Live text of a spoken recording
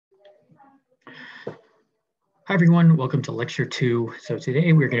Hi everyone, welcome to lecture 2. So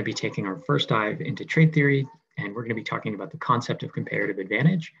today we're going to be taking our first dive into trade theory, and we're going to be talking about the concept of comparative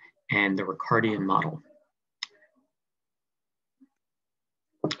advantage and the Ricardian model.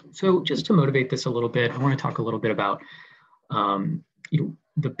 So just to motivate this a little bit, I want to talk a little bit about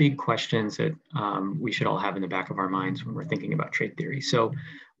the big questions that we should all have in the back of our minds when we're thinking about trade theory. So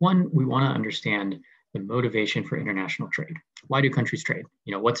one, we want to understand the motivation for international trade. Why do countries trade?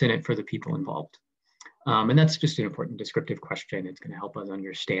 What's in it for the people involved? And that's just an important descriptive question. It's going to help us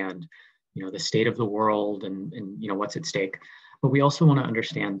understand, the state of the world and what's at stake. But we also want to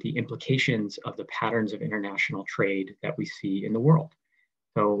understand the implications of the patterns of international trade that we see in the world.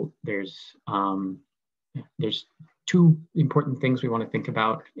 So there's two important things we want to think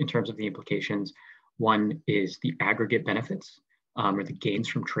about in terms of the implications. One is the aggregate benefits or the gains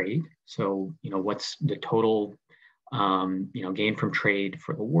from trade. So, what's the total gain from trade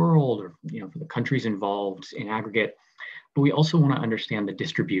for the world or for the countries involved in aggregate. But we also want to understand the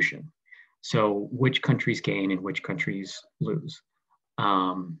distribution. So which countries gain and which countries lose.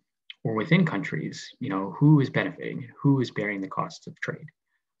 Or within countries, who is benefiting, who is bearing the costs of trade.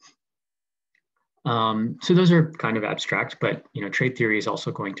 So those are kind of abstract, but trade theory is also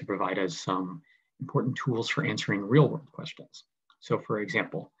going to provide us some important tools for answering real world questions. So for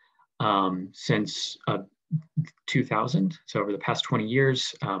example, since 2000, so over the past 20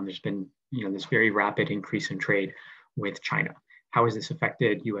 years, there's been this very rapid increase in trade with China. How has this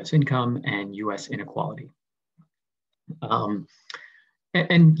affected U.S. income and U.S. inequality? And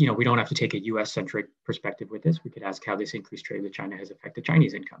we don't have to take a U.S.-centric perspective with this. We could ask how this increased trade with China has affected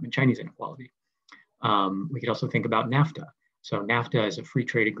Chinese income and Chinese inequality. We could also think about NAFTA. So NAFTA is a free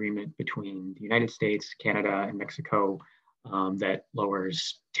trade agreement between the United States, Canada, and Mexico that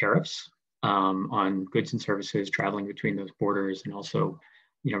lowers tariffs on goods and services traveling between those borders, and also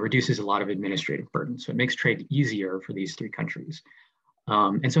reduces a lot of administrative burden. So it makes trade easier for these three countries.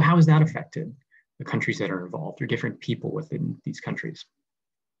 And so how has that affected the countries that are involved or different people within these countries?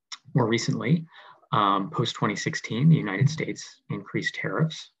 More recently, post-2016, the United States increased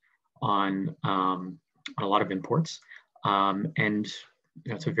tariffs on a lot of imports. And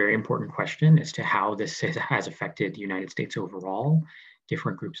it's a very important question as to how this has affected the United States overall,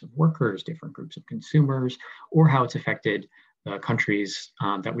 different groups of workers, different groups of consumers, or how it's affected the countries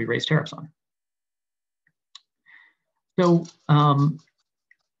that we raise tariffs on. So an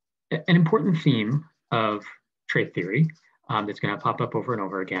important theme of trade theory that's going to pop up over and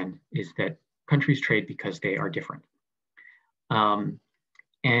over again is that countries trade because they are different.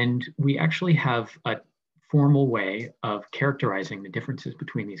 And we actually have a formal way of characterizing the differences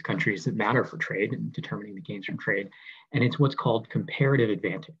between these countries that matter for trade and determining the gains from trade. And it's what's called comparative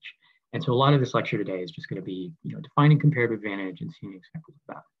advantage. And so a lot of this lecture today is just going to be, defining comparative advantage and seeing examples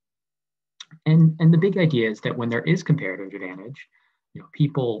of that. And the big idea is that when there is comparative advantage,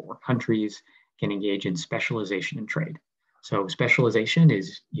 people or countries can engage in specialization in trade. So specialization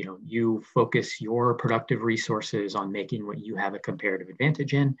is, you focus your productive resources on making what you have a comparative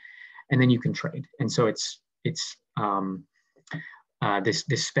advantage in, and then you can trade. And so it's this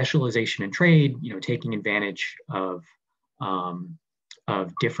specialization in trade, taking advantage of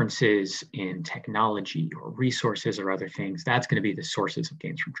differences in technology or resources or other things. That's going to be the sources of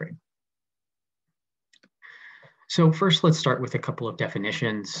gains from trade. So first, let's start with a couple of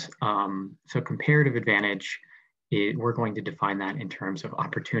definitions. So comparative advantage, we're going to define that in terms of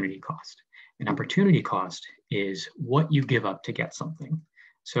opportunity cost. And opportunity cost is what you give up to get something.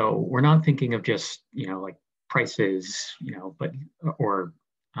 So we're not thinking of just, like prices, but, or,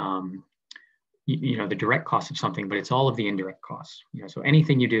 the direct cost of something, but it's all of the indirect costs. So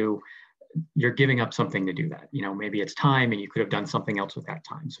anything you do, you're giving up something to do that. Maybe it's time and you could have done something else with that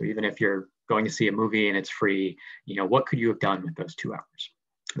time. So even if you're going to see a movie and it's free, what could you have done with those 2 hours?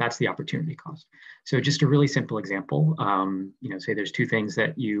 That's the opportunity cost. So just a really simple example, say there's 2 things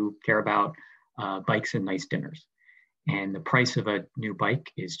that you care about, bikes and nice dinners. And the price of a new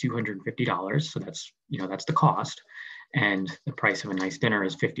bike is $250. So that's the cost. And the price of a nice dinner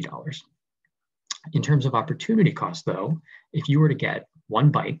is $50. In terms of opportunity cost though, if you were to get 1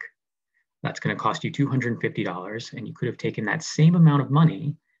 bike, that's going to cost you $250, and you could have taken that same amount of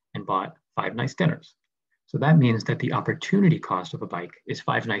money and bought 5 nice dinners. So that means that the opportunity cost of a bike is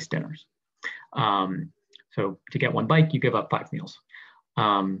 5 nice dinners. So to get 1 bike, you give up 5 meals.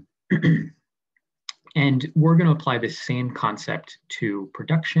 And we're going to apply this same concept to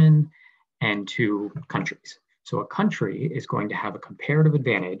production and to countries. So a country is going to have a comparative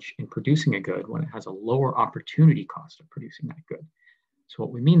advantage in producing a good when it has a lower opportunity cost of producing that good. So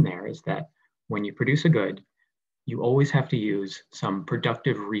what we mean there is that when you produce a good, you always have to use some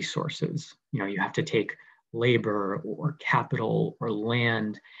productive resources. You have to take labor or capital or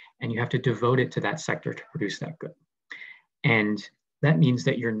land, and you have to devote it to that sector to produce that good. And that means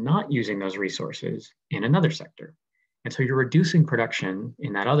that you're not using those resources in another sector. And so you're reducing production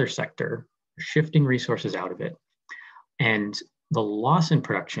in that other sector, shifting resources out of it. And the loss in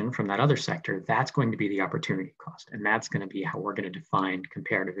production from that other sector, that's going to be the opportunity cost. And that's going to be how we're going to define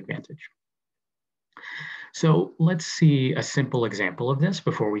comparative advantage. So let's see a simple example of this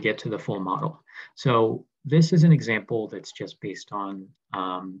before we get to the full model. So this is an example that's just based on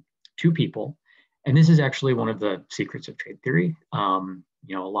two people. And this is actually one of the secrets of trade theory. A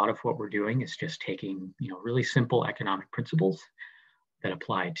lot of what we're doing is just taking, really simple economic principles that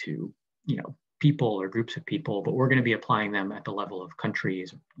apply to, people or groups of people, but we're going to be applying them at the level of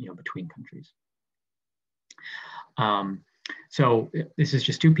countries, between countries. So this is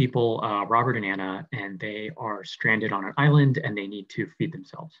just two people, Robert and Anna, and they are stranded on an island and they need to feed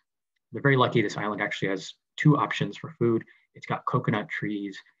themselves. They're very lucky. This island actually has two options for food. It's got coconut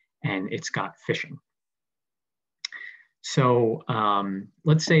trees and it's got fishing. So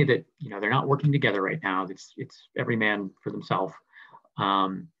let's say that they're not working together right now. It's every man for themselves,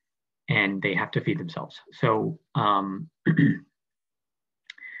 and they have to feed themselves. So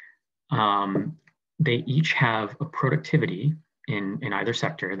they each have a productivity in either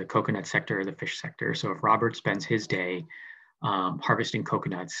sector, the coconut sector or the fish sector. So if Robert spends his day harvesting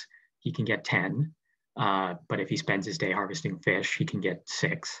coconuts, he can get 10. But if he spends his day harvesting fish, he can get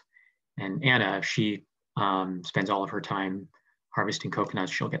 6. And Anna, if she spends all of her time harvesting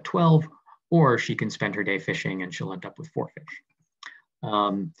coconuts, she'll get 12, or she can spend her day fishing and she'll end up with 4 fish.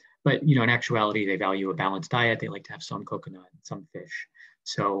 But in actuality, they value a balanced diet. They like to have some coconut and some fish.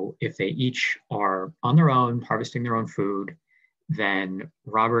 So if they each are on their own, harvesting their own food, then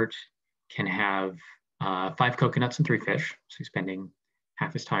Robert can have 5 coconuts and 3 fish. So he's spending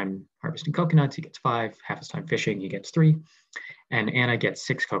half his time harvesting coconuts, he gets 5, half his time fishing, he gets 3. And Anna gets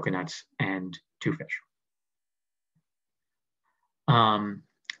 6 coconuts and 2 fish.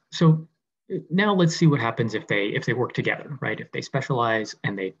 So now let's see what happens if they work together, right? If they specialize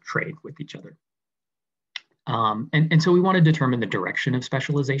and they trade with each other. And so we want to determine the direction of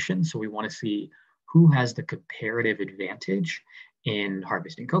specialization. So we want to see who has the comparative advantage in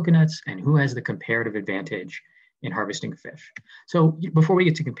harvesting coconuts and who has the comparative advantage in harvesting fish. So before we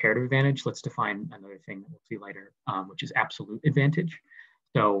get to comparative advantage, let's define another thing that we'll see later, which is absolute advantage.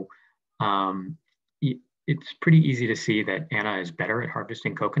 So it's pretty easy to see that Anna is better at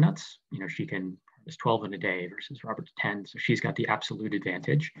harvesting coconuts. She can harvest 12 in a day versus Robert's 10, so she's got the absolute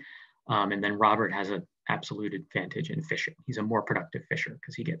advantage. And then Robert has an absolute advantage in fishing. He's a more productive fisher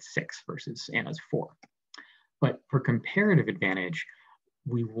because he gets 6 versus Anna's 4. But for comparative advantage,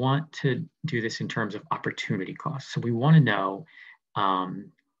 we want to do this in terms of opportunity costs. So we want to know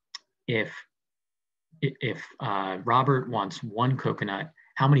if Robert wants 1 coconut,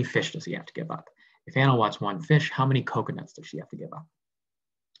 how many fish does he have to give up? If Anna wants 1 fish, how many coconuts does she have to give up?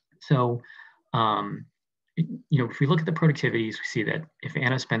 So, if we look at the productivities, we see that if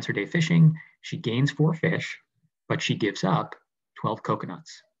Anna spends her day fishing, she gains 4 fish, but she gives up 12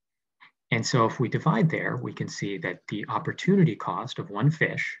 coconuts. And so if we divide there, we can see that the opportunity cost of 1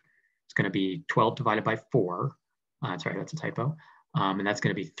 fish is going to be 12 divided by 4. Sorry, that's a typo. And that's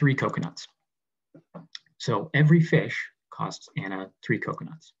going to be 3 coconuts. So every fish costs Anna 3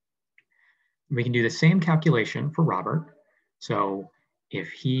 coconuts. We can do the same calculation for Robert. So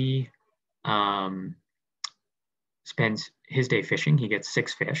if he spends his day fishing, he gets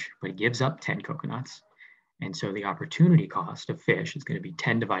 6 fish, but he gives up 10 coconuts. And so the opportunity cost of fish is going to be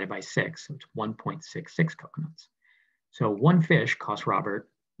 10 divided by 6, so it's 1.66 coconuts. So 1 fish costs Robert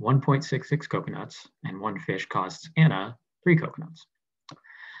 1.66 coconuts, and 1 fish costs Anna 3 coconuts.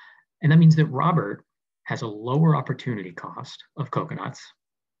 And that means that Robert has a lower opportunity cost of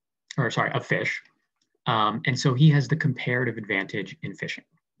fish. And so he has the comparative advantage in fishing.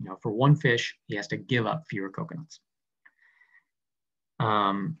 For 1 fish, he has to give up fewer coconuts.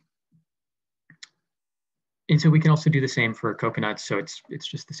 And so we can also do the same for coconuts. So it's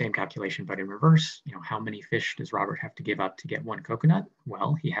just the same calculation, but in reverse. How many fish does Robert have to give up to get 1 coconut?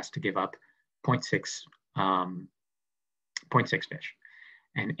 Well, he has to give up 0.6 fish.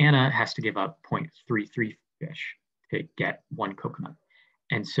 And Anna has to give up 0.33 fish to get 1 coconut.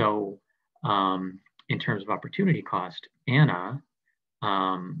 And so in terms of opportunity cost, Anna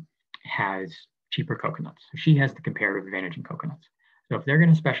has cheaper coconuts. So she has the comparative advantage in coconuts. So if they're going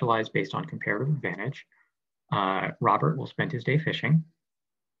to specialize based on comparative advantage, Robert will spend his day fishing.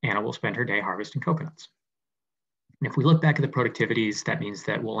 Anna will spend her day harvesting coconuts. And if we look back at the productivities, that means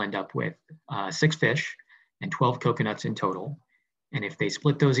that we'll end up with 6 fish and 12 coconuts in total. And if they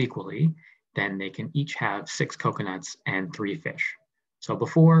split those equally, then they can each have 6 coconuts and 3 fish. So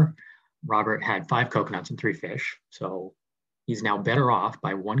before, Robert had 5 coconuts and 3 fish. So he's now better off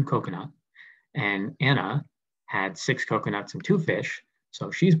by 1 coconut. And Anna had 6 coconuts and 2 fish.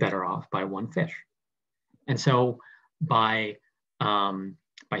 So she's better off by 1 fish. And so by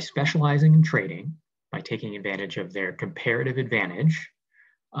specializing in trading, by taking advantage of their comparative advantage,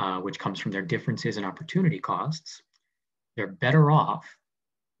 which comes from their differences in opportunity costs, they're better off.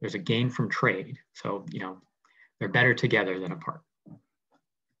 There's a gain from trade. So, they're better together than apart.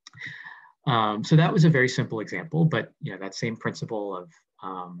 So that was a very simple example, but that same principle of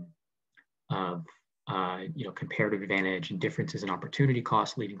comparative advantage and differences in opportunity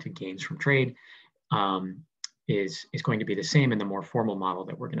costs leading to gains from trade is going to be the same in the more formal model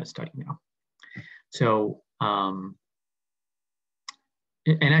that we're going to study now. So, and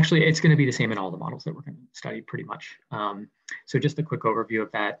actually it's going to be the same in all the models that we're going to study pretty much. So just a quick overview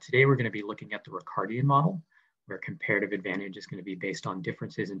of that. Today we're going to be looking at the Ricardian model, where comparative advantage is going to be based on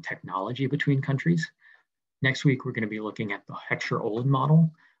differences in technology between countries. Next week, we're going to be looking at the Heckscher-Ohlin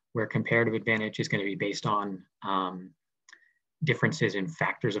model, where comparative advantage is going to be based on differences in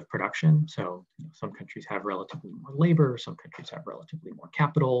factors of production. So some countries have relatively more labor, some countries have relatively more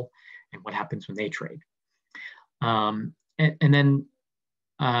capital, and what happens when they trade. And then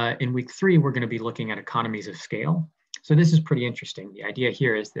in week 3, we're going to be looking at economies of scale. So this is pretty interesting. The idea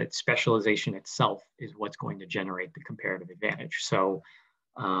here is that specialization itself is what's going to generate the comparative advantage. So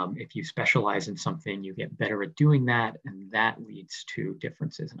if you specialize in something, you get better at doing that, and that leads to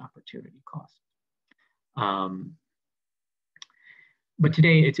differences in opportunity cost. But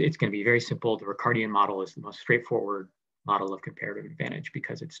today it's going to be very simple. The Ricardian model is the most straightforward model of comparative advantage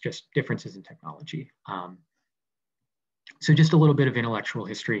because it's just differences in technology. So just a little bit of intellectual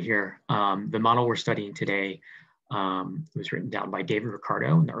history here. The model we're studying today was written down by David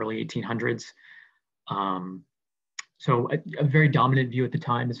Ricardo in the early 1800s. So a very dominant view at the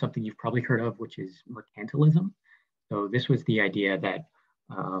time is something you've probably heard of, which is mercantilism. So this was the idea that,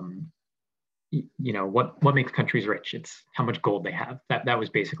 what makes countries rich? It's how much gold they have. That was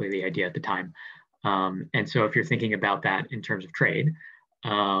basically the idea at the time. And so if you're thinking about that in terms of trade,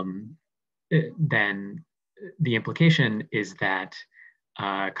 then the implication is that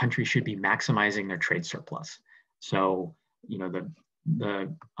countries should be maximizing their trade surplus. So,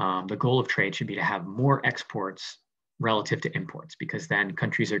 the goal of trade should be to have more exports relative to imports, because then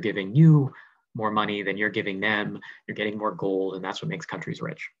countries are giving you more money than you're giving them, you're getting more gold, and that's what makes countries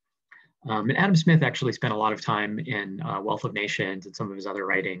rich. And Adam Smith actually spent a lot of time in Wealth of Nations and some of his other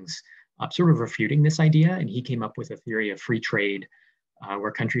writings sort of refuting this idea, and he came up with a theory of free trade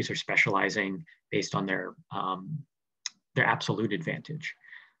where countries are specializing based on their absolute advantage.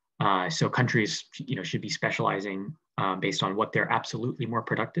 So countries, should be specializing based on what they're absolutely more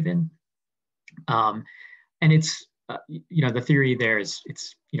productive in. And it's, the theory there is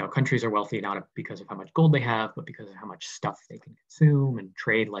countries are wealthy not because of how much gold they have, but because of how much stuff they can consume, and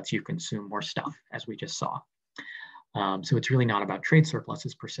trade lets you consume more stuff, as we just saw. So it's really not about trade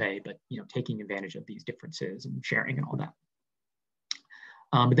surpluses per se, but taking advantage of these differences and sharing and all that.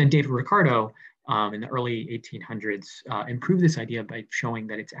 But then David Ricardo in the early 1800s improved this idea by showing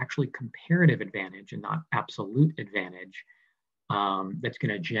that it's actually comparative advantage and not absolute advantage that's going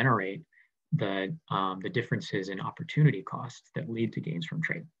to generate the differences in opportunity costs that lead to gains from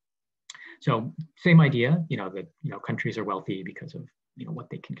trade. So same idea, that countries are wealthy because of what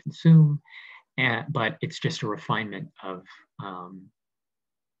they can consume, but it's just a refinement of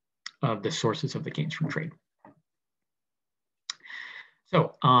the sources of the gains from trade.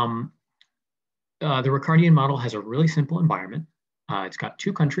 So the Ricardian model has a really simple environment. It's got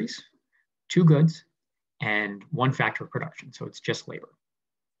 2 countries, 2 goods, and 1 factor of production. So it's just labor.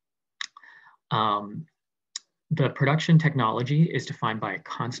 The production technology is defined by a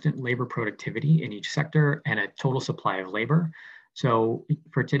constant labor productivity in each sector and a total supply of labor. So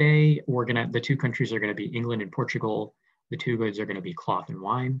for today, the 2 countries are going to be England and Portugal. The 2 goods are going to be cloth and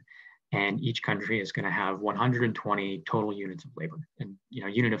wine. And each country is going to have 120 total units of labor. And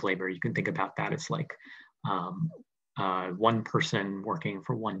unit of labor, you can think about that as like 1 person working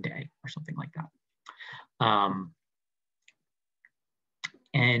for 1 day or something like that.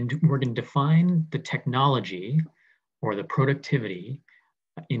 And we're going to define the technology or the productivity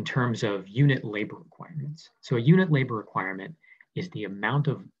in terms of unit labor requirements. So a unit labor requirement is the amount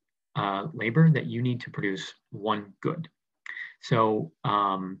of labor that you need to produce 1 good. So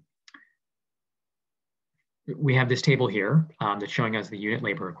we have this table here that's showing us the unit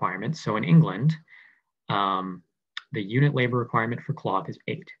labor requirements. So in England, the unit labor requirement for cloth is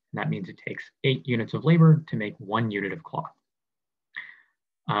 8. And that means it takes 8 units of labor to make 1 unit of cloth.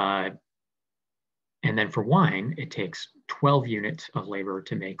 And then for wine, it takes 12 units of labor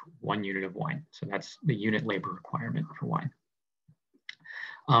to make 1 unit of wine. So that's the unit labor requirement for wine.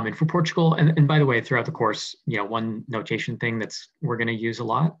 And for Portugal, and by the way, throughout the course, one notation thing we're going to use a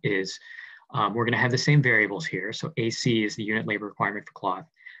lot is we're going to have the same variables here. So AC is the unit labor requirement for cloth,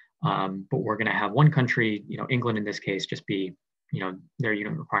 but we're going to have one country, England in this case, just be, their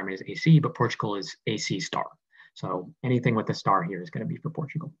unit requirement is AC, but Portugal is AC star. So anything with a star here is going to be for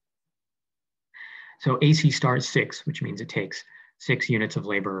Portugal. So AC star is 6, which means it takes 6 units of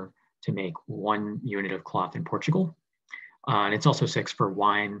labor to make 1 unit of cloth in Portugal. And it's also 6 for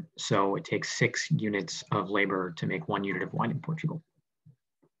wine, so it takes 6 units of labor to make 1 unit of wine in Portugal.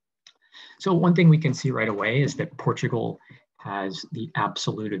 So one thing we can see right away is that Portugal has the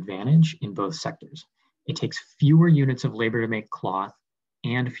absolute advantage in both sectors. It takes fewer units of labor to make cloth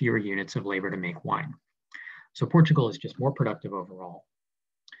and fewer units of labor to make wine. So Portugal is just more productive overall.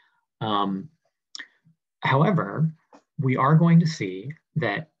 However, we are going to see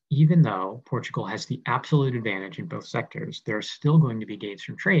that even though Portugal has the absolute advantage in both sectors, there are still going to be gains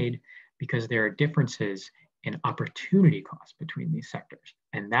from trade because there are differences in opportunity cost between these sectors.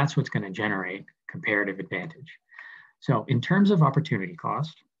 And that's what's going to generate comparative advantage. So in terms of opportunity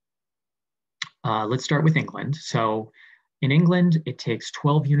cost, let's start with England. So in England, it takes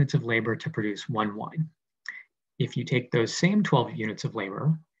 12 units of labor to produce 1 wine. If you take those same 12 units of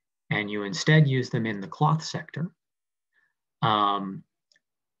labor and you instead use them in the cloth sector,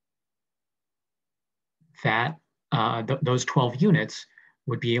 those 12 units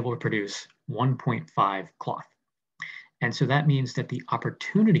would be able to produce 1.5 cloth. And so that means that the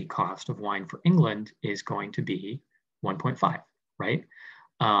opportunity cost of wine for England is going to be 1.5, right?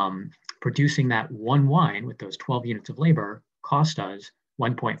 Producing that 1 wine with those 12 units of labor cost us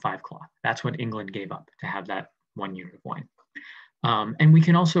 1.5 cloth. That's what England gave up to have that 1 unit of wine. And we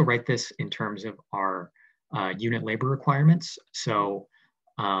can also write this in terms of our unit labor requirements. So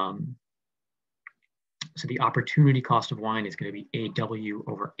the opportunity cost of wine is going to be AW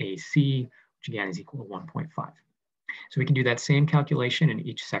over AC, which again is equal to 1.5. So we can do that same calculation in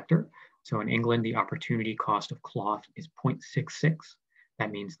each sector. So in England, the opportunity cost of cloth is 0.66.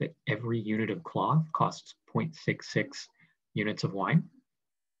 That means that every unit of cloth costs 0.66 units of wine.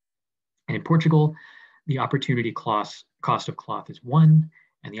 And in Portugal, the opportunity cost of cloth is 1,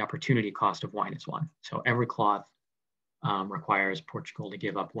 and the opportunity cost of wine is 1. So every cloth requires Portugal to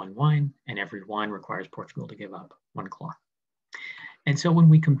give up 1 wine, and every wine requires Portugal to give up 1 cloth. And so when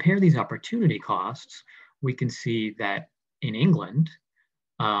we compare these opportunity costs, we can see that in England,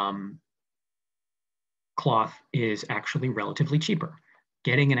 cloth is actually relatively cheaper.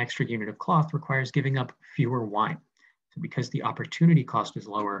 Getting an extra unit of cloth requires giving up fewer wine. So because the opportunity cost is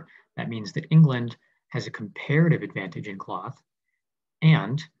lower, that means that England has a comparative advantage in cloth,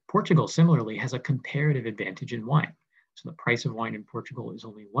 and Portugal similarly has a comparative advantage in wine. So the price of wine in Portugal is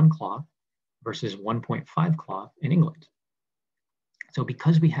only 1 cloth versus 1.5 cloth in England. So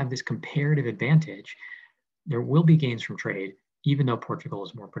because we have this comparative advantage, there will be gains from trade, even though Portugal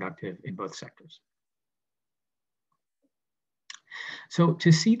is more productive in both sectors. So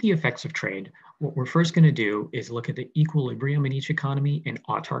to see the effects of trade, what we're first going to do is look at the equilibrium in each economy in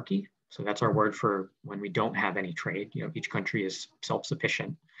autarky. So that's our word for when we don't have any trade. Each country is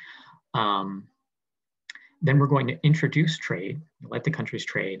self-sufficient. Then we're going to introduce trade, let the countries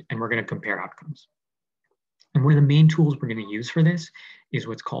trade, and we're going to compare outcomes. And one of the main tools we're going to use for this is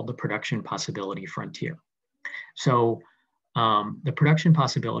what's called the production possibility frontier. So the production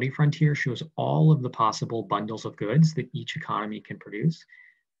possibility frontier shows all of the possible bundles of goods that each economy can produce,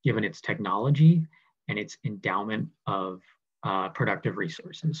 given its technology and its endowment of productive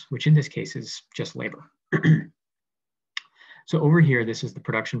resources, which in this case is just labor. So over here, this is the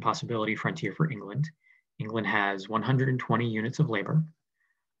production possibility frontier for England. England has 120 units of labor.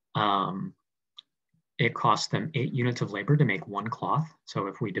 It costs them 8 units of labor to make 1 cloth. So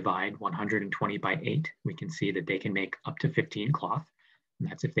if we divide 120 by 8, we can see that they can make up to 15 cloth. And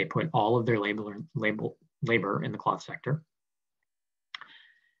that's if they put all of their labor in the cloth sector.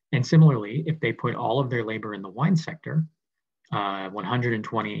 And similarly, if they put all of their labor in the wine sector,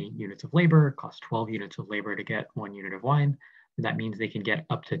 120 units of labor costs 12 units of labor to get 1 unit of wine. That means they can get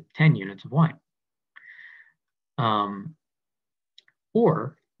up to 10 units of wine.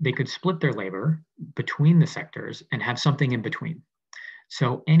 Or they could split their labor between the sectors and have something in between.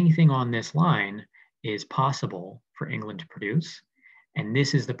 So anything on this line is possible for England to produce, and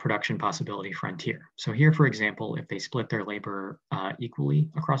this is the production possibility frontier. So here, for example, if they split their labor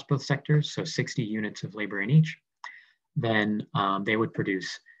equally across both sectors, so 60 units of labor in each, then they would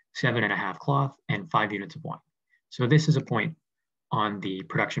produce 7.5 cloth and 5 units of wine. So this is a point on the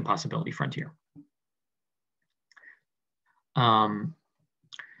production possibility frontier.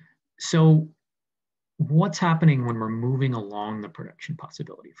 So what's happening when we're moving along the production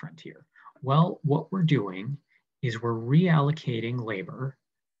possibility frontier? Well, what we're doing is we're reallocating labor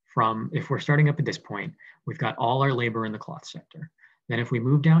from, if we're starting up at this point, we've got all our labor in the cloth sector. Then if we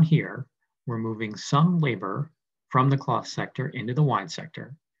move down here, we're moving some labor from the cloth sector into the wine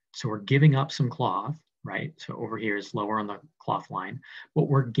sector. So we're giving up some cloth, right? So over here is lower on the cloth line, but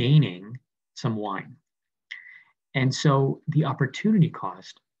we're gaining some wine. And so the opportunity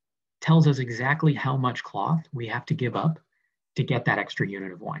cost tells us exactly how much cloth we have to give up to get that extra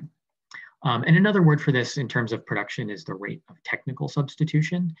unit of wine. And another word for this in terms of production is the rate of technical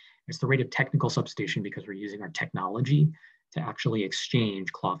substitution. It's the rate of technical substitution because we're using our technology to actually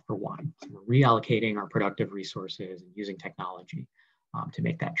exchange cloth for wine. So we're reallocating our productive resources and using technology to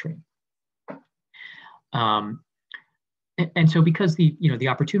make that trade. And so because the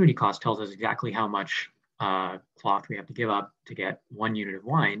opportunity cost tells us exactly how much cloth we have to give up to get 1 unit of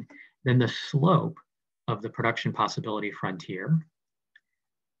wine, then the slope of the production possibility frontier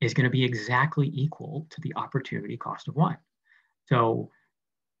is going to be exactly equal to the opportunity cost of wine. So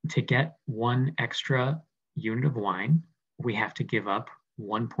to get 1 extra unit of wine, we have to give up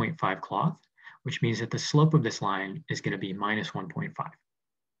 1.5 cloth, which means that the slope of this line is going to be minus 1.5.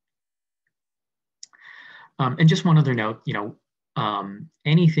 And just one other note,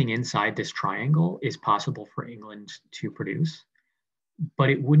 anything inside this triangle is possible for England to produce,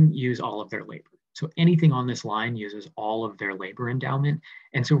 but it wouldn't use all of their labor. So anything on this line uses all of their labor endowment.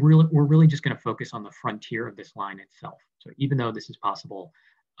 And so we're really just going to focus on the frontier of this line itself. So even though this is possible,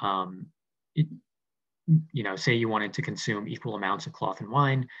 say you wanted to consume equal amounts of cloth and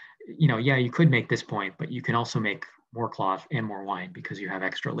wine, yeah, you could make this point, but you can also make more cloth and more wine because you have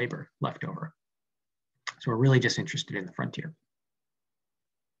extra labor left over. So we're really just interested in the frontier.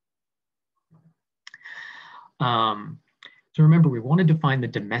 So remember, we want to define the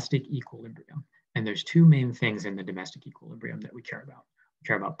domestic equilibrium. And there's 2 main things in the domestic equilibrium that we care about. We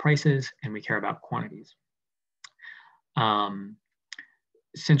care about prices and we care about quantities.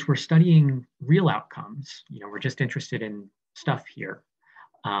 Since we're studying real outcomes, we're just interested in stuff here.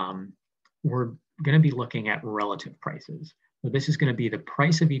 We're going to be looking at relative prices. So this is going to be the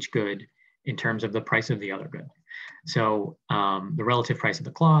price of each good in terms of the price of the other good. So the relative price of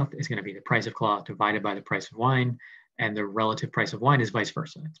the cloth is going to be the price of cloth divided by the price of wine, and the relative price of wine is vice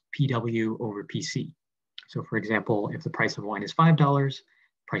versa. It's PW over PC. So for example, if the price of wine is $5,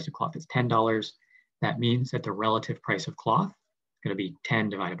 price of cloth is $10, that means that the relative price of cloth is going to be 10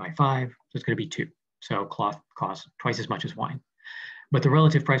 divided by 5, so it's going to be 2. So cloth costs twice as much as wine. But the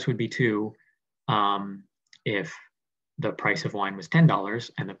relative price would be 2 if the price of wine was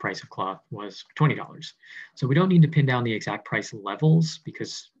 $10 and the price of cloth was $20. So we don't need to pin down the exact price levels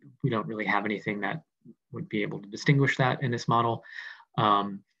because we don't really have anything that would be able to distinguish that in this model,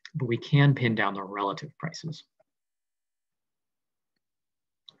 but we can pin down the relative prices.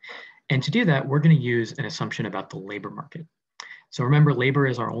 And to do that, we're going to use an assumption about the labor market. So remember, labor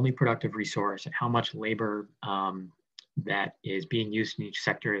is our only productive resource, and how much labor that is being used in each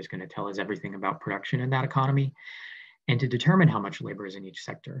sector is going to tell us everything about production in that economy. And to determine how much labor is in each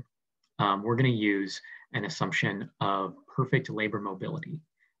sector, we're going to use an assumption of perfect labor mobility.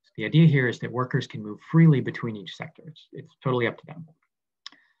 So the idea here is that workers can move freely between each sector. It's totally up to them.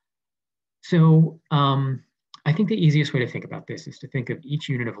 So I think the easiest way to think about this is to think of each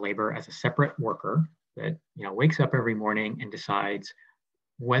unit of labor as a separate worker that wakes up every morning and decides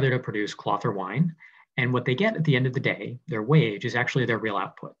whether to produce cloth or wine. And what they get at the end of the day, their wage, is actually their real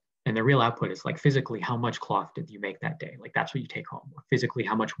output. And the real output is like physically how much cloth did you make that day? Like that's what you take home. Or physically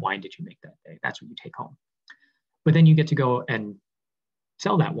how much wine did you make that day? That's what you take home. But then you get to go and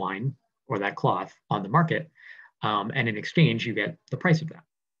sell that wine or that cloth on the market. And in exchange, you get the price of that.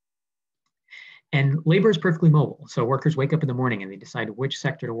 And labor is perfectly mobile. So workers wake up in the morning and they decide which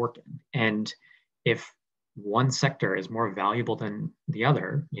sector to work in. And if one sector is more valuable than the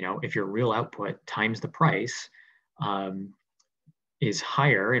other, if your real output times the price, is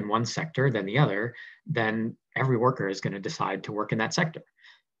higher in one sector than the other, then every worker is going to decide to work in that sector.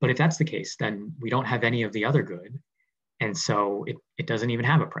 But if that's the case, then we don't have any of the other good. And so it doesn't even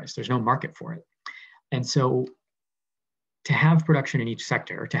have a price. There's no market for it. And so to have production in each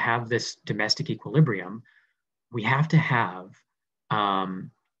sector, to have this domestic equilibrium, we have to have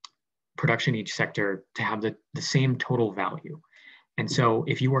production in each sector to have the same total value. And so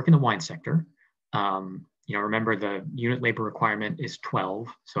if you work in the wine sector, remember the unit labor requirement is 12.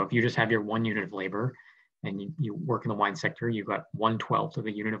 So if you just have your 1 unit of labor and you work in the wine sector, you've got 1/12 of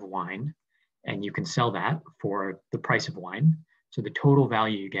a unit of wine, and you can sell that for the price of wine. So the total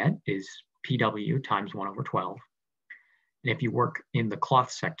value you get is PW times 1/12. And if you work in the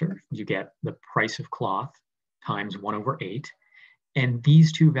cloth sector, you get the price of cloth times 1/8. And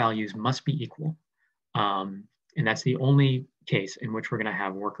these two values must be equal. And that's the only case in which we're going to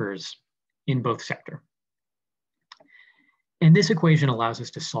have workers in both sector. And this equation allows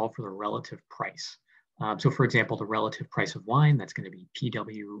us to solve for the relative price. So for example, the relative price of wine, that's going to be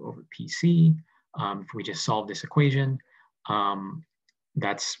PW over PC. If we just solve this equation,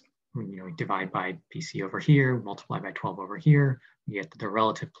 that's, divide by PC over here, multiply by 12 over here, we get the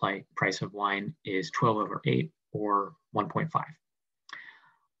relative price of wine is 12/8 or 1.5.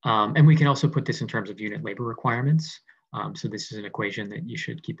 And we can also put this in terms of unit labor requirements. So this is an equation that you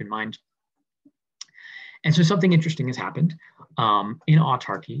should keep in mind. And so something interesting has happened. In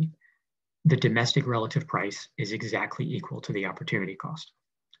autarky, the domestic relative price is exactly equal to the opportunity cost.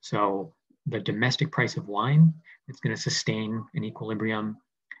 So the domestic price of wine that's going to sustain an equilibrium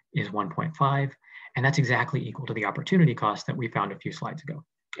is 1.5, and that's exactly equal to the opportunity cost that we found a few slides ago.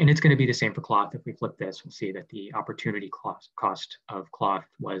 And it's going to be the same for cloth. If we flip this, we'll see that the opportunity cost of cloth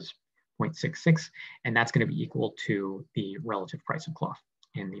was 0.66, and that's going to be equal to the relative price of cloth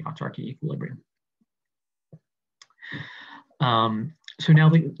in the autarky equilibrium. So now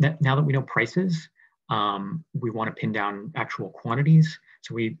that we know prices, we want to pin down actual quantities.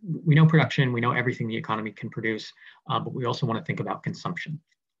 So we know production, we know everything the economy can produce, but we also want to think about consumption.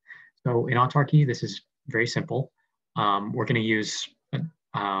 So in autarky, this is very simple. We're going to use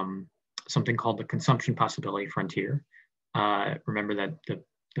something called the consumption possibility frontier. Remember that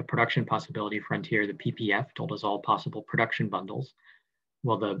the production possibility frontier, the PPF, told us all possible production bundles.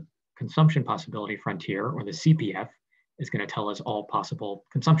 Well, the consumption possibility frontier, or the CPF, is going to tell us all possible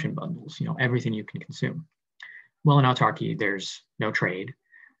consumption bundles, everything you can consume. Well, in autarky, there's no trade.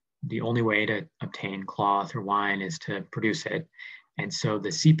 The only way to obtain cloth or wine is to produce it. And so the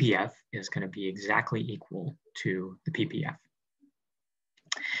CPF is going to be exactly equal to the PPF.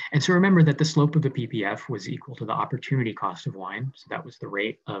 And so remember that the slope of the PPF was equal to the opportunity cost of wine. So that was the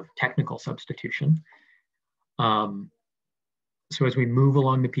rate of technical substitution. So as we move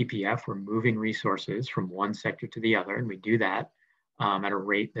along the PPF, we're moving resources from one sector to the other, and we do that at a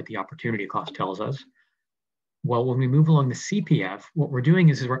rate that the opportunity cost tells us. Well, when we move along the CPF, what we're doing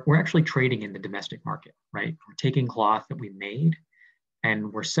is we're actually trading in the domestic market, right? We're taking cloth that we made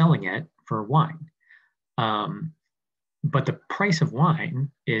and we're selling it for wine. But the price of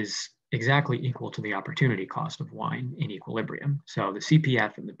wine is exactly equal to the opportunity cost of wine in equilibrium. So the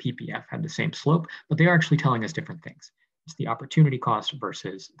CPF and the PPF have the same slope, but they are actually telling us different things. It's the opportunity cost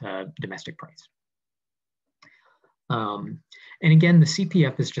versus the domestic price. And again, the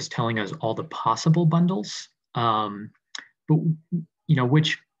CPF is just telling us all the possible bundles, but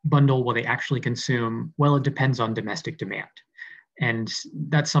which bundle will they actually consume? Well, it depends on domestic demand. And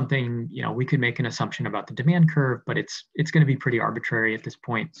that's something, we could make an assumption about the demand curve, but it's going to be pretty arbitrary at this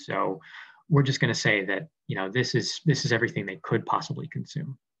point. So we're just going to say that, this is everything they could possibly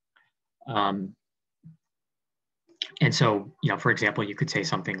consume. And so, for example, you could say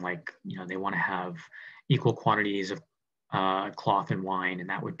something like, they want to have equal quantities of cloth and wine, and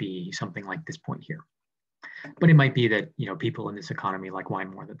that would be something like this point here. But it might be that, people in this economy like wine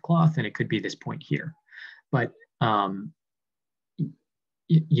more than cloth, and it could be this point here. But,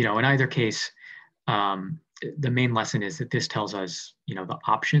 in either case, the main lesson is that this tells us, the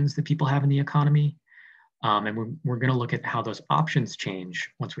options that people have in the economy. And we're going to look at how those options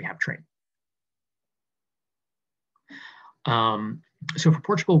change once we have trade. So for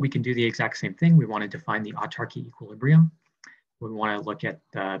Portugal, we can do the exact same thing. We want to define the autarky equilibrium. We want to look at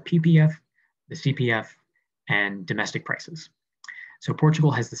the PPF, the CPF, and domestic prices. So Portugal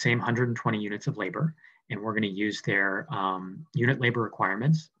has the same 120 units of labor, and we're going to use their unit labor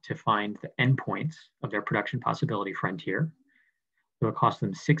requirements to find the endpoints of their production possibility frontier. So it costs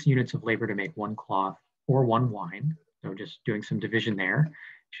them 6 units of labor to make 1 cloth or 1 wine. So just doing some division there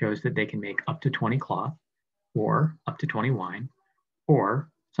shows that they can make up to 20 cloth, or up to 20 wine, or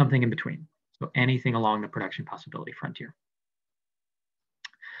something in between. So anything along the production possibility frontier.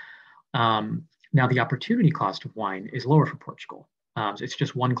 Now the opportunity cost of wine is lower for Portugal. So it's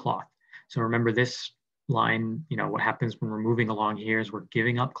just 1 cloth. So remember this line, what happens when we're moving along here is we're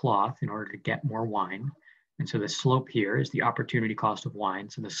giving up cloth in order to get more wine. And so the slope here is the opportunity cost of wine.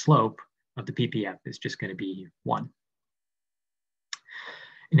 So the slope of the PPF is just going to be 1.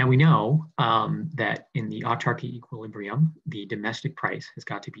 Now we know that in the autarky equilibrium, the domestic price has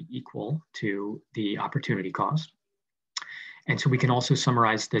got to be equal to the opportunity cost. And so we can also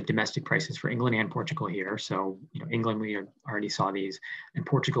summarize the domestic prices for England and Portugal here. So, England, we already saw these. In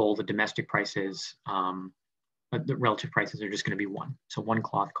Portugal, the domestic prices, the relative prices are just going to be 1. So 1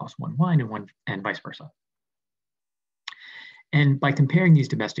 cloth costs 1 wine and vice versa. And by comparing these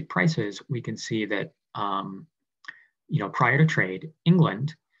domestic prices, we can see that, prior to trade,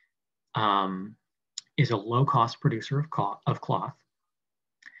 England is a low-cost producer of cloth,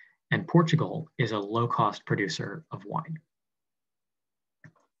 and Portugal is a low-cost producer of wine.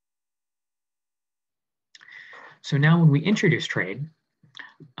 So now when we introduce trade,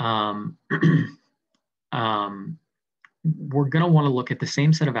 we're going to want to look at the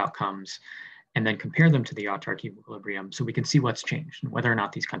same set of outcomes and then compare them to the autarky equilibrium so we can see what's changed and whether or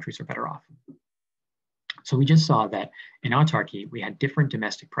not these countries are better off. So we just saw that in autarky, we had different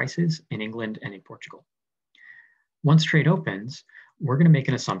domestic prices in England and in Portugal. Once trade opens, we're going to make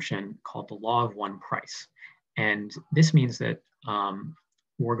an assumption called the law of one price. And this means that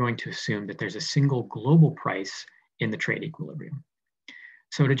we're going to assume that there's a single global price in the trade equilibrium.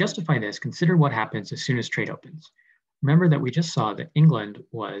 So to justify this, consider what happens as soon as trade opens. Remember that we just saw that England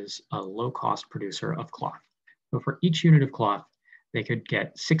was a low-cost producer of cloth. So for each unit of cloth, they could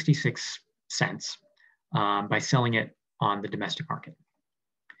get 66 cents by selling it on the domestic market.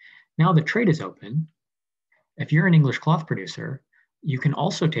 Now that trade is open, if you're an English cloth producer, you can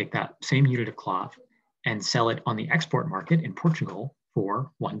also take that same unit of cloth and sell it on the export market in Portugal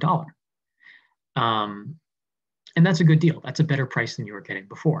for $1. And that's a good deal. That's a better price than you were getting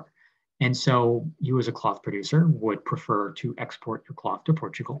before. And so you as a cloth producer would prefer to export your cloth to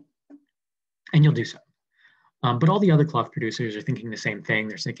Portugal, and you'll do so. But all the other cloth producers are thinking the same thing.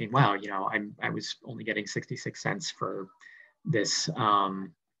 They're thinking, wow, I was only getting 66 cents for this,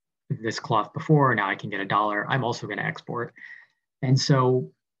 this cloth before, now I can get $1. I'm also going to export. And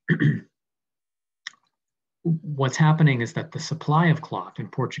so what's happening is that the supply of cloth in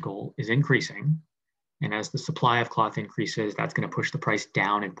Portugal is increasing. And as the supply of cloth increases, that's going to push the price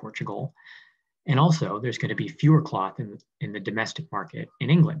down in Portugal. And also, there's going to be fewer cloth in the domestic market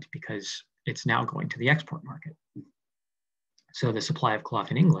in England because it's now going to the export market. So the supply of cloth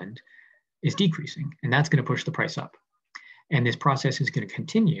in England is decreasing, and that's going to push the price up. And this process is going to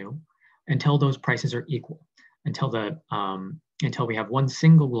continue until those prices are equal, until we have one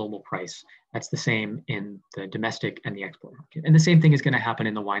single global price that's the same in the domestic and the export market. And the same thing is going to happen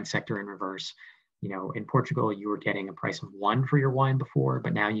in the wine sector in reverse. In Portugal, you were getting a price of 1 for your wine before,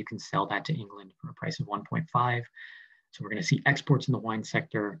 but now you can sell that to England for a price of 1.5. So we're going to see exports in the wine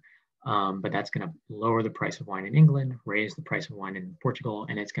sector, but that's going to lower the price of wine in England, raise the price of wine in Portugal,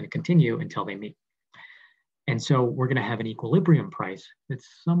 and it's going to continue until they meet. And so we're going to have an equilibrium price that's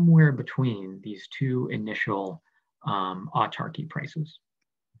somewhere between these two initial autarky prices.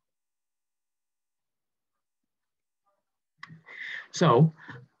 So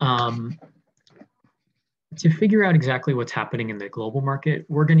to figure out exactly what's happening in the global market,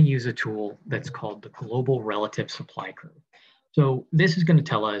 we're going to use a tool that's called the global relative supply curve. So this is going to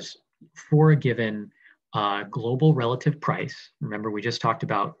tell us for a given global relative price. Remember, we just talked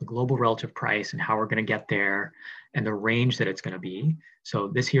about the global relative price and how we're going to get there and the range that it's going to be. So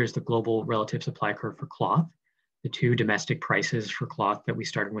this here is the global relative supply curve for cloth. The two domestic prices for cloth that we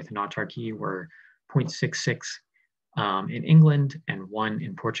started with in autarky were 0.66 in England and 1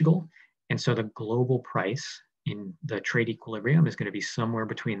 in Portugal. And so the global price in the trade equilibrium is going to be somewhere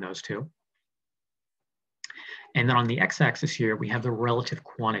between those two. And then on the x-axis here, we have the relative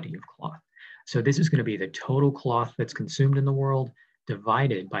quantity of cloth. So this is going to be the total cloth that's consumed in the world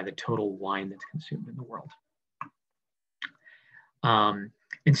divided by the total wine that's consumed in the world. And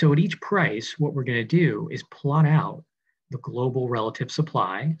so at each price, what we're going to do is plot out the global relative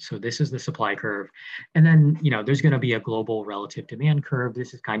supply. So this is the supply curve. And then, there's going to be a global relative demand curve.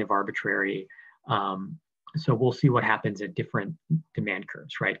 This is kind of arbitrary. So we'll see what happens at different demand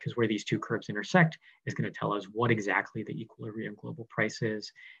curves, right? Because where these two curves intersect is going to tell us what exactly the equilibrium global price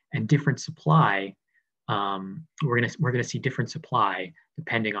is, and different supply. We're going to see different supply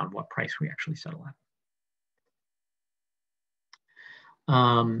depending on what price we actually settle at.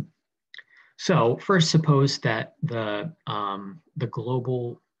 So first, suppose that the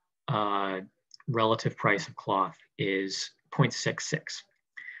global relative price of cloth is 0.66.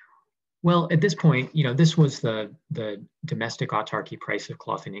 Well, at this point, this was the domestic autarky price of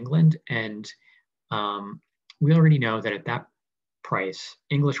cloth in England, and we already know that at that price,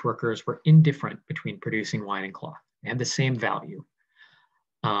 English workers were indifferent between producing wine and cloth. They had the same value.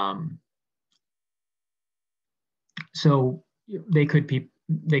 So they could be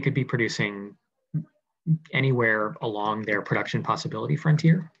producing anywhere along their production possibility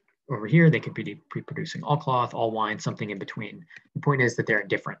frontier. Over here, they could be producing all cloth, all wine, something in between. The point is that they're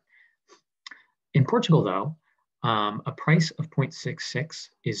indifferent. In Portugal, though, a price of 0.66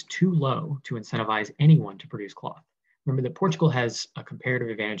 is too low to incentivize anyone to produce cloth. Remember that Portugal has a comparative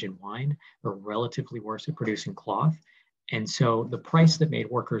advantage in wine. They're relatively worse at producing cloth, And so the price that made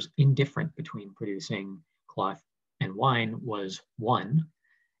workers indifferent between producing cloth and wine was 1,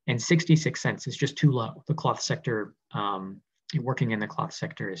 and 66 cents is just too low. The cloth sector, working in the cloth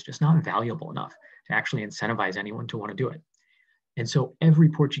sector is just not valuable enough to actually incentivize anyone to want to do it. And so every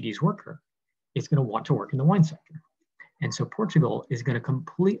Portuguese worker is going to want to work in the wine sector. And so Portugal is going to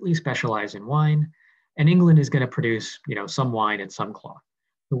completely specialize in wine, and England is going to produce, some wine and some cloth.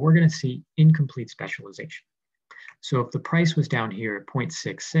 But we're going to see incomplete specialization. So if the price was down here at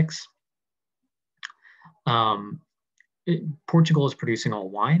 0.66, Portugal is producing all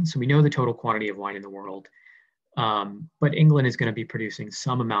wine. So we know the total quantity of wine in the world, but England is going to be producing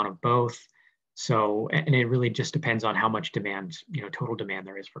some amount of both. So, and it really just depends on how much demand, total demand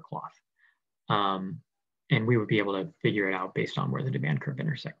there is for cloth. And we would be able to figure it out based on where the demand curve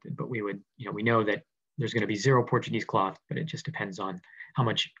intersected. But we would, we know that there's going to be 0 Portuguese cloth, but it just depends on how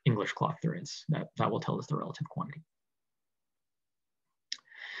much English cloth there is. That will tell us the relative quantity.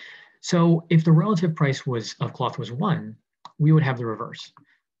 So if the relative price of cloth was 1, we would have the reverse.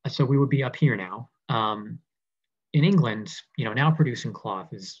 So we would be up here now. In England, now producing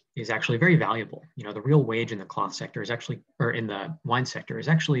cloth is actually very valuable. The real wage in the cloth sector is actually, or in the wine sector is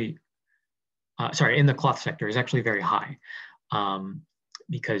actually, in the cloth sector is actually very high,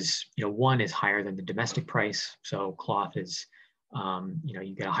 because 1 is higher than the domestic price. So cloth is,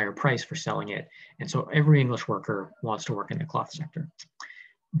 you get a higher price for selling it, and so every English worker wants to work in the cloth sector.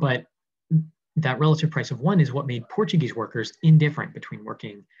 But that relative price of 1 is what made Portuguese workers indifferent between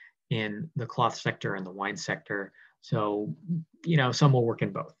working in the cloth sector and the wine sector. So, some will work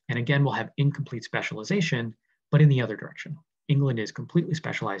in both. And again, we'll have incomplete specialization, but in the other direction. England is completely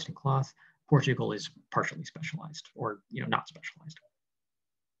specialized in cloth. Portugal is partially specialized, or, not specialized.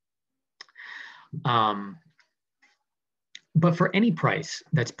 But for any price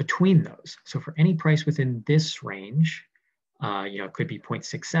that's between those, so for any price within this range, it could be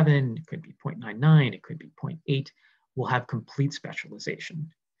 0.67, it could be 0.99, it could be 0.8, we'll have complete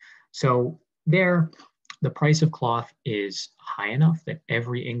specialization. So there, the price of cloth is high enough that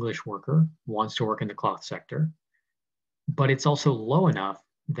every English worker wants to work in the cloth sector, but it's also low enough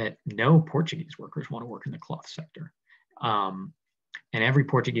that no Portuguese workers want to work in the cloth sector. And every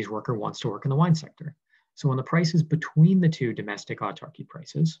Portuguese worker wants to work in the wine sector. So when the price is between the two domestic autarky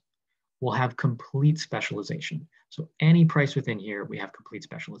prices, we'll have complete specialization. So any price within here, we have complete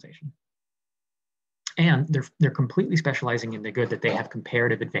specialization. And they're completely specializing in the good that they have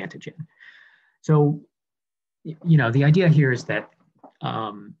comparative advantage in. So, the idea here is that,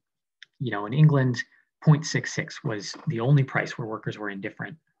 in England, 0.66 was the only price where workers were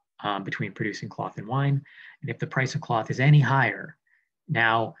indifferent between producing cloth and wine. And if the price of cloth is any higher,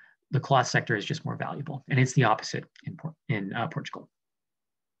 now the cloth sector is just more valuable. And it's the opposite in Portugal.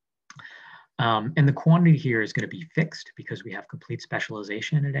 And the quantity here is going to be fixed because we have complete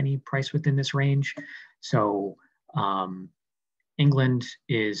specialization at any price within this range. So England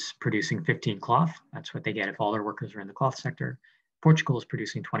is producing 15 cloth. That's what they get if all their workers are in the cloth sector. Portugal is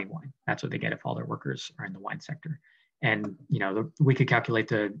producing 20 wine. That's what they get if all their workers are in the wine sector. And we could calculate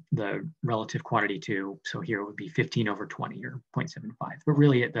the relative quantity too. So here it would be 15 over 20 or 0.75. But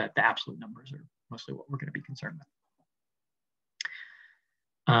really the absolute numbers are mostly what we're going to be concerned with.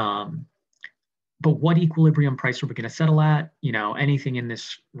 But what equilibrium price are we going to settle at? Anything in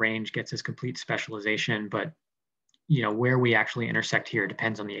this range gets us complete specialization, but where we actually intersect here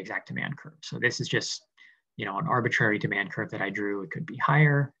depends on the exact demand curve. So this is just, an arbitrary demand curve that I drew. It could be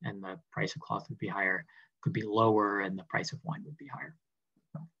higher and the price of cloth would be higher, it could be lower and the price of wine would be higher.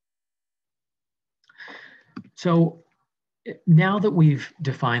 So now that we've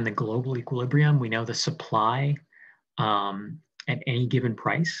defined the global equilibrium, we know the supply at any given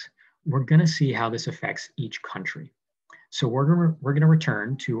price. We're going to see how this affects each country. So we're going to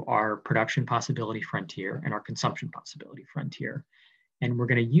return to our production possibility frontier and our consumption possibility frontier. And we're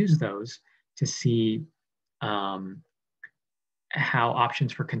going to use those to see how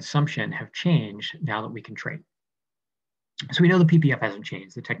options for consumption have changed now that we can trade. So we know the PPF hasn't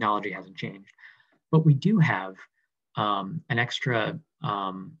changed, the technology hasn't changed, but we do have an extra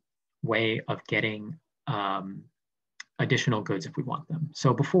way of getting additional goods if we want them.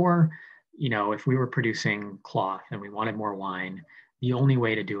 So before, if we were producing cloth and we wanted more wine, the only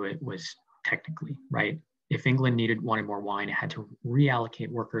way to do it was technically, right? If England wanted more wine, it had to reallocate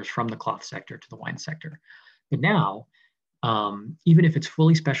workers from the cloth sector to the wine sector. But now, even if it's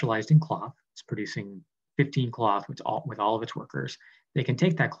fully specialized in cloth, it's producing 15 cloth with all of its workers, they can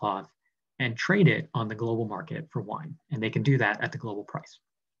take that cloth and trade it on the global market for wine. And they can do that at the global price.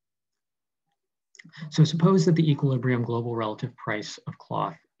 So suppose that the equilibrium global relative price of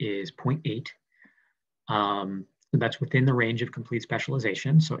cloth is 0.8. So that's within the range of complete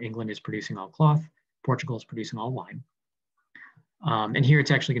specialization. So England is producing all cloth, Portugal is producing all wine. And here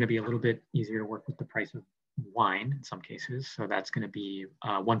it's actually going to be a little bit easier to work with the price of wine in some cases. So that's going to be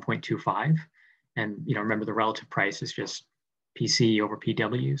 1.25. And remember the relative price is just PC over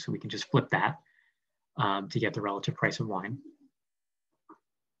PW. So we can just flip that to get the relative price of wine.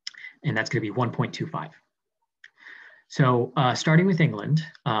 And that's going to be 1.25. So starting with England,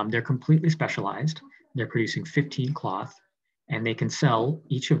 they're completely specialized. They're producing 15 cloth, and they can sell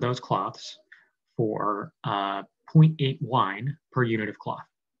each of those cloths for 0.8 wine per unit of cloth.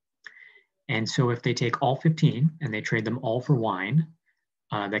 And so if they take all 15 and they trade them all for wine,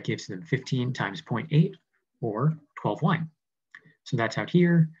 that gives them 15 times 0.8 or 12 wine. So that's out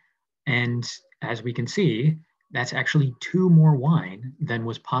here. And as we can see, that's actually 2 more wine than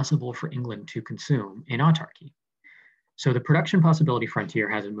was possible for England to consume in autarky. So the production possibility frontier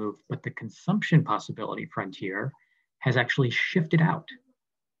hasn't moved, but the consumption possibility frontier has actually shifted out.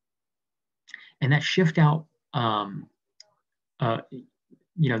 And that shift out,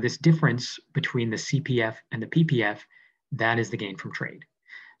 this difference between the CPF and the PPF, that is the gain from trade.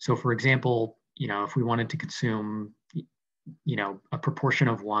 So for example, if we wanted to consume, a proportion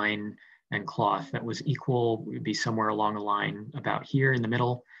of wine and cloth that was equal, it would be somewhere along the line about here in the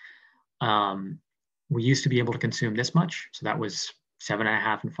middle. We used to be able to consume this much. So that was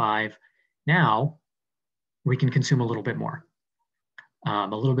 7.5 and 5. Now we can consume a little bit more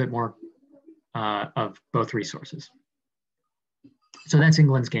of both resources. So that's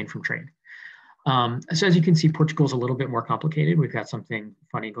England's gain from trade. So as you can see, Portugal's a little bit more complicated. We've got something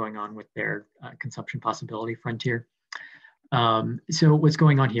funny going on with their consumption possibility frontier. So what's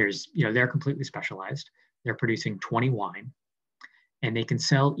going on here is, they're completely specialized. They're producing 20 wine, and they can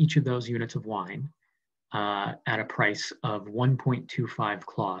sell each of those units of wine at a price of 1.25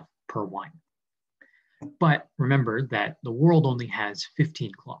 cloth per wine. But remember that the world only has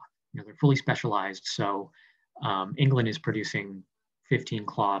 15 cloth. They're fully specialized. So England is producing 15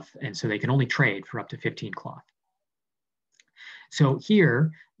 cloth, and so they can only trade for up to 15 cloth. So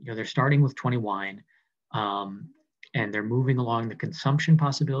here, they're starting with 20 wine, and they're moving along the consumption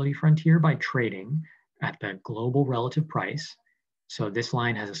possibility frontier by trading at the global relative price. So this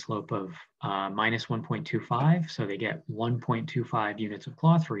line has a slope of minus 1.25. So they get 1.25 units of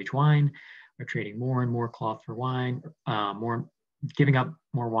cloth for each wine. They're trading more and more cloth for wine, giving up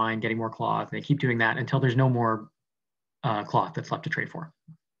more wine, getting more cloth. And they keep doing that until there's no more cloth that's left to trade for.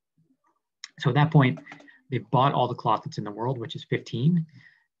 So at that point, they've bought all the cloth that's in the world, which is 15.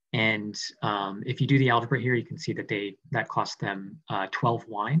 And if you do the algebra here, you can see that that costs them 12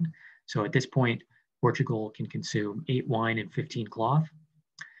 wine. So at this point, Portugal can consume 8 wine and 15 cloth.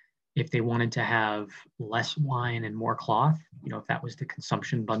 If they wanted to have less wine and more cloth, if that was the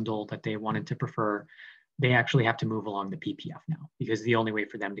consumption bundle that they wanted to prefer, they actually have to move along the PPF now, because the only way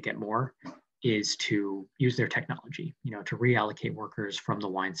for them to get more is to use their technology, to reallocate workers from the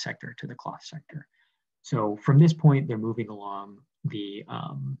wine sector to the cloth sector. So from this point, they're moving along the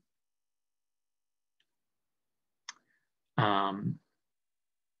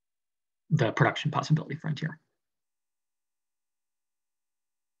production possibility frontier.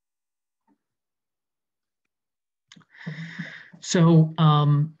 So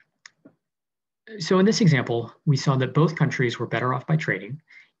in this example, we saw that both countries were better off by trading,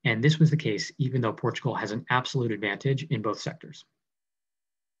 and this was the case even though Portugal has an absolute advantage in both sectors.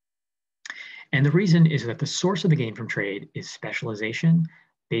 And the reason is that the source of the gain from trade is specialization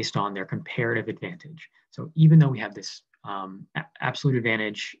based on their comparative advantage. So even though we have this absolute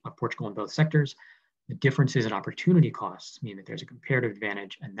advantage of Portugal in both sectors, the differences in opportunity costs mean that there's a comparative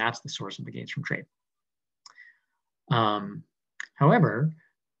advantage, and that's the source of the gains from trade. However,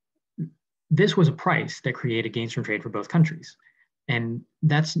 this was a price that created gains from trade for both countries, and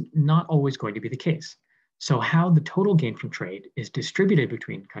that's not always going to be the case. So how the total gain from trade is distributed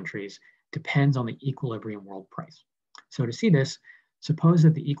between countries depends on the equilibrium world price. So to see this, suppose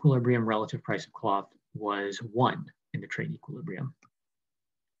that the equilibrium relative price of cloth was 1 in the trade equilibrium.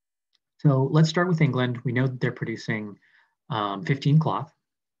 So let's start with England. We know that they're producing 15 cloth,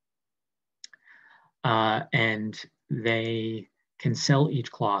 and they can sell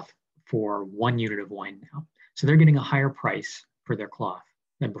each cloth for 1 unit of wine now. So they're getting a higher price for their cloth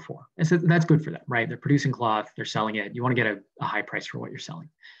than before. And so that's good for them, right? They're producing cloth, they're selling it. You want to get a high price for what you're selling.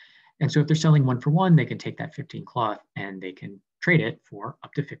 And so if they're selling 1 for 1, they can take that 15 cloth and they can trade it for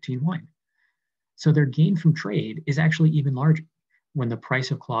up to 15 wine. So their gain from trade is actually even larger. When the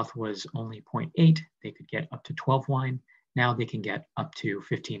price of cloth was only 0.8, they could get up to 12 wine. Now they can get up to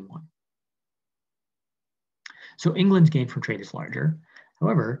 15 wine. So England's gain from trade is larger.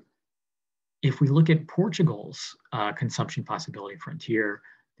 However, if we look at Portugal's consumption possibility frontier,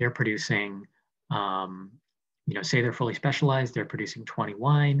 they're producing, say they're fully specialized, they're producing 20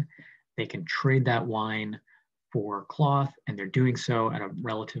 wine. They can trade that wine for cloth, and they're doing so at a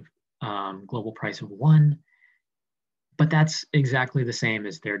relative global price of 1. But that's exactly the same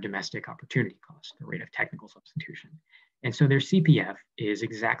as their domestic opportunity cost, the rate of technical substitution. And so their CPF is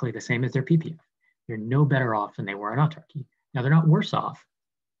exactly the same as their PPF. They're no better off than they were in autarky. Now, they're not worse off,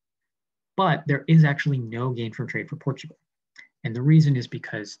 but there is actually no gain from trade for Portugal. And the reason is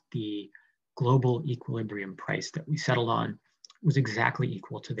because the global equilibrium price that we settled on was exactly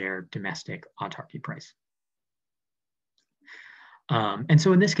equal to their domestic autarky price. And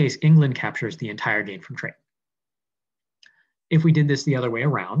so in this case, England captures the entire gain from trade. If we did this the other way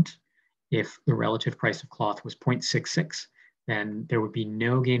around, if the relative price of cloth was 0.66, then there would be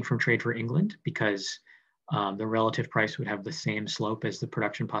no gain from trade for England because the relative price would have the same slope as the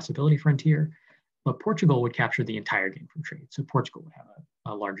production possibility frontier, but Portugal would capture the entire gain from trade. So Portugal would have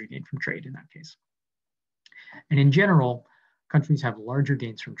a larger gain from trade in that case. And in general, countries have larger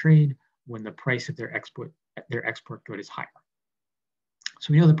gains from trade when the price of their export good is higher.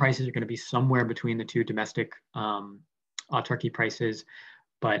 So we know the prices are going to be somewhere between the two domestic autarky prices,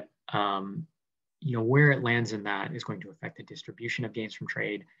 but where it lands in that is going to affect the distribution of gains from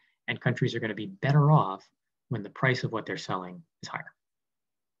trade, and countries are going to be better off when the price of what they're selling is higher.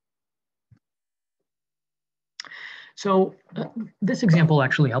 So this example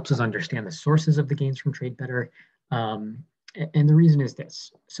actually helps us understand the sources of the gains from trade better. And the reason is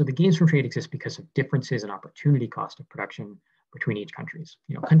this. So the gains from trade exist because of differences in opportunity cost of production between each countries.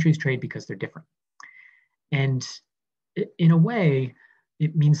 Countries trade because they're different. And in a way,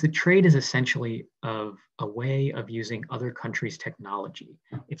 it means that trade is essentially a way of using other countries' technology.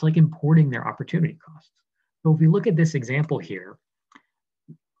 It's like importing their opportunity costs. So if we look at this example here,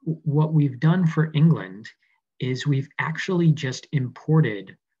 what we've done for England is we've actually just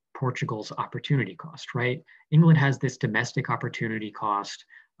imported Portugal's opportunity cost, right? England has this domestic opportunity cost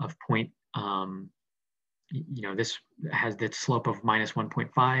of this has the slope of minus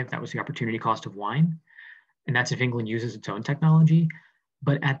 1.5. That was the opportunity cost of wine. And that's if England uses its own technology.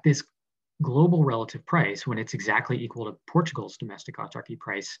 But at this global relative price, when it's exactly equal to Portugal's domestic autarky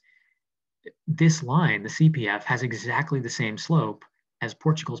price, this line, the CPF, has exactly the same slope as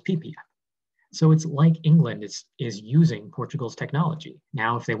Portugal's PPF. So it's like England is using Portugal's technology.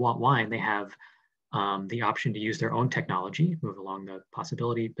 Now, if they want wine, they have the option to use their own technology, move along the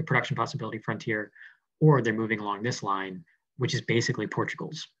production possibility frontier, or they're moving along this line, which is basically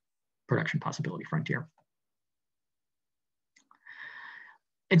Portugal's production possibility frontier.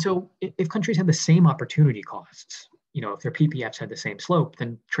 And so if countries have the same opportunity costs, if their PPFs had the same slope,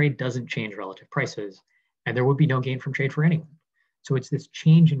 then trade doesn't change relative prices, and there would be no gain from trade for anyone. So it's this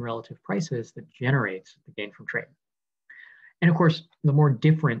change in relative prices that generates the gain from trade. And of course, the more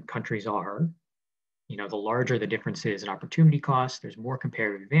different countries are, the larger the differences in opportunity costs, there's more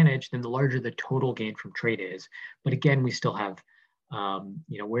comparative advantage, then the larger the total gain from trade is. But again, we still have,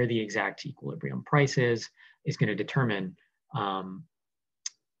 where the exact equilibrium price is going to determine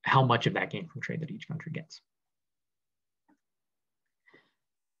how much of that gain from trade that each country gets.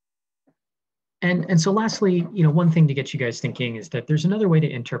 And so lastly, one thing to get you guys thinking is that there's another way to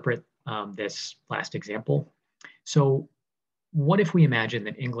interpret this last example. So what if we imagine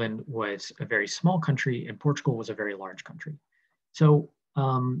that England was a very small country and Portugal was a very large country? So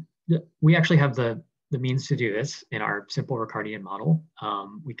we actually have the means to do this in our simple Ricardian model.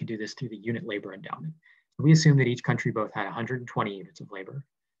 We could do this through the unit labor endowment. So we assume that each country both had 120 units of labor.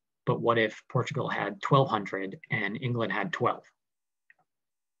 But what if Portugal had 1,200 and England had 12?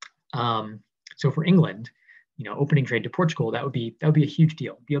 So for England, opening trade to Portugal, that would be a huge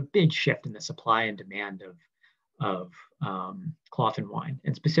deal. It'd be a big shift in the supply and demand of cloth and wine.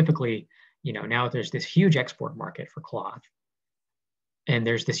 And specifically, now there's this huge export market for cloth, and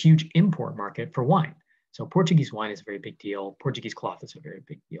there's this huge import market for wine. So Portuguese wine is a very big deal. Portuguese cloth is a very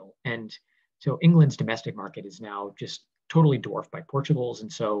big deal. And so England's domestic market is now just totally dwarfed by Portugal's.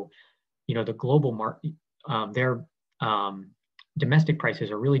 And so, the global market, their domestic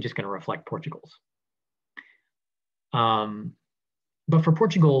prices are really just going to reflect Portugal's. But for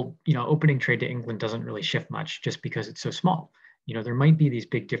Portugal, opening trade to England doesn't really shift much just because it's so small. There might be these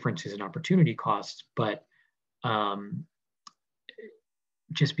big differences in opportunity costs, but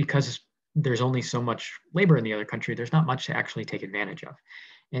just because there's only so much labor in the other country, there's not much to actually take advantage of.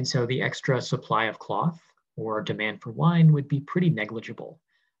 And so the extra supply of cloth or demand for wine would be pretty negligible.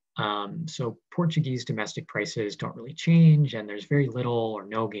 So Portuguese domestic prices don't really change, and there's very little or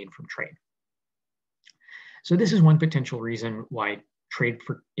no gain from trade. So this is one potential reason why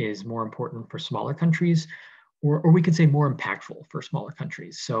is more important for smaller countries, or we could say more impactful for smaller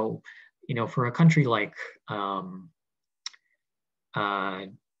countries. So, for a country like,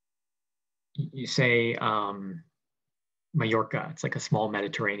 you say, Mallorca, it's like a small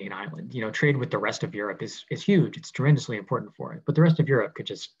Mediterranean island. Trade with the rest of Europe is huge. It's tremendously important for it. But the rest of Europe could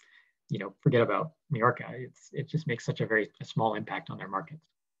just, forget about Mallorca. It just makes such a small impact on their markets.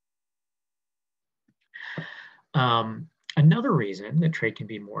 Another reason that trade can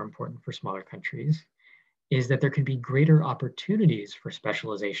be more important for smaller countries is that there can be greater opportunities for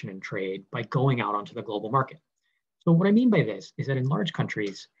specialization in trade by going out onto the global market. So what I mean by this is that in large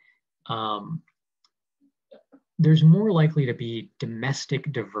countries, there's more likely to be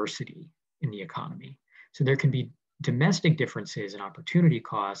domestic diversity in the economy. So there can be domestic differences in opportunity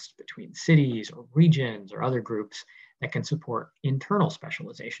costs between cities or regions or other groups that can support internal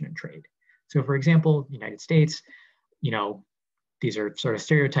specialization in trade. So for example, the United States, these are sort of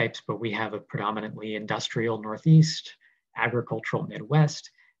stereotypes, but we have a predominantly industrial Northeast, agricultural Midwest,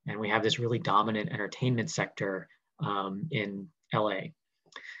 and we have this really dominant entertainment sector in LA.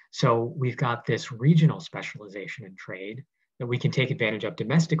 So we've got this regional specialization in trade that we can take advantage of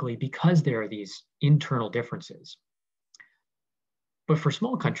domestically because there are these internal differences. But for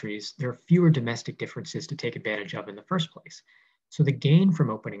small countries, there are fewer domestic differences to take advantage of in the first place. So the gain from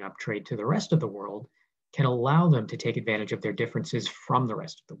opening up trade to the rest of the world can allow them to take advantage of their differences from the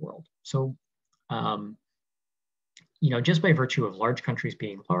rest of the world. So, just by virtue of large countries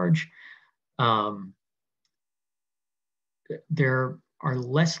being large, there are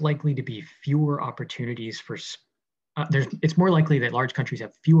less likely to be fewer opportunities for, it's more likely that large countries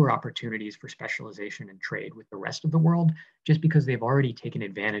have fewer opportunities for specialization and trade with the rest of the world, just because they've already taken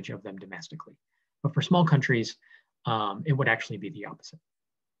advantage of them domestically. But for small countries, it would actually be the opposite.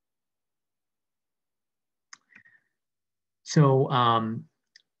 So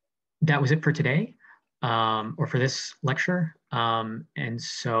that was it for today, or for this lecture. And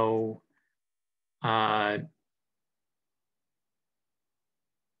so